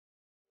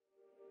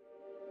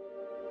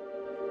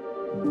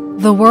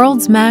The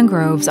world's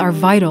mangroves are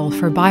vital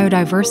for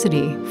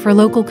biodiversity, for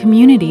local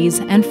communities,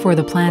 and for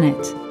the planet.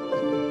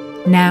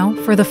 Now,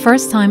 for the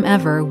first time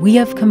ever, we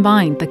have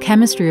combined the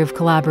chemistry of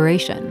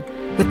collaboration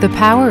with the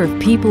power of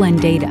people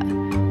and data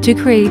to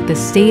create the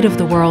state of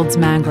the world's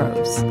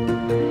mangroves.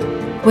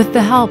 With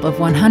the help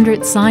of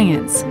 100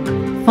 science,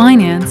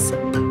 finance,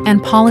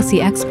 and policy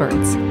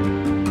experts,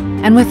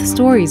 and with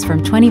stories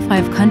from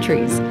 25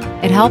 countries,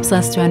 it helps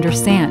us to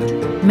understand,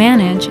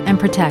 manage, and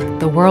protect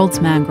the world's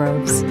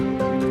mangroves.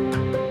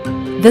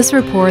 This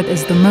report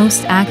is the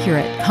most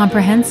accurate,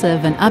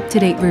 comprehensive, and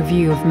up-to-date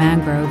review of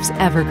mangroves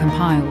ever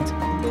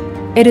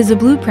compiled. It is a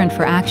blueprint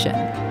for action,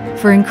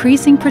 for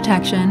increasing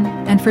protection,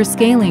 and for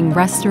scaling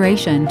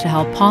restoration to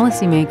help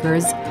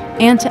policymakers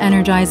and to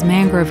energize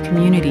mangrove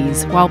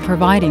communities while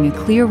providing a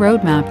clear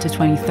roadmap to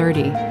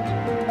 2030.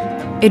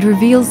 It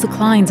reveals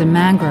declines in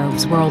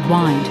mangroves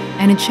worldwide,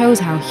 and it shows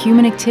how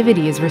human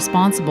activity is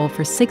responsible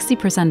for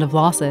 60% of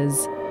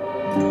losses.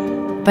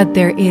 But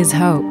there is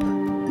hope.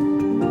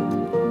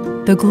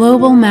 The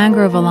Global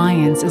Mangrove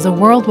Alliance is a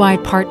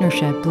worldwide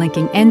partnership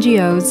linking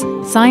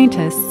NGOs,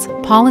 scientists,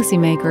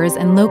 policymakers,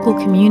 and local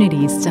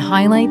communities to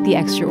highlight the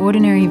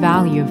extraordinary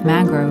value of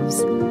mangroves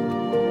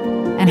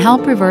and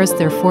help reverse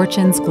their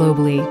fortunes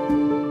globally.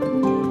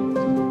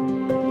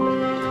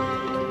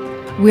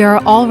 We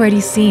are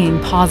already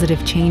seeing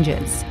positive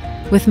changes,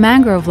 with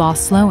mangrove loss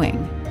slowing,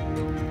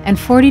 and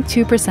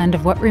 42%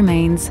 of what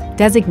remains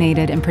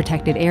designated in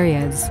protected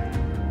areas.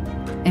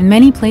 In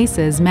many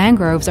places,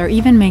 mangroves are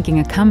even making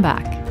a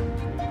comeback.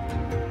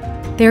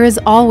 There is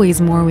always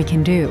more we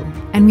can do,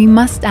 and we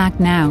must act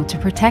now to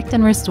protect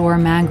and restore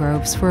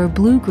mangroves for a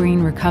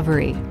blue-green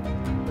recovery.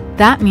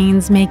 That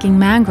means making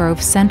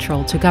mangroves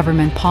central to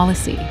government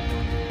policy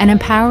and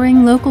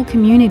empowering local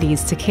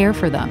communities to care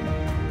for them.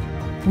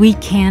 We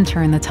can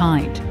turn the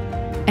tide,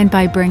 and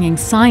by bringing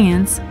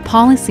science,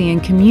 policy,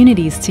 and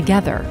communities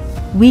together,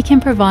 we can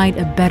provide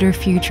a better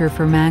future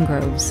for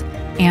mangroves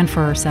and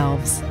for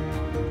ourselves.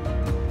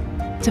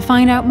 To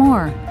find out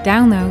more,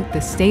 download The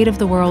State of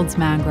the World's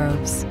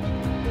Mangroves.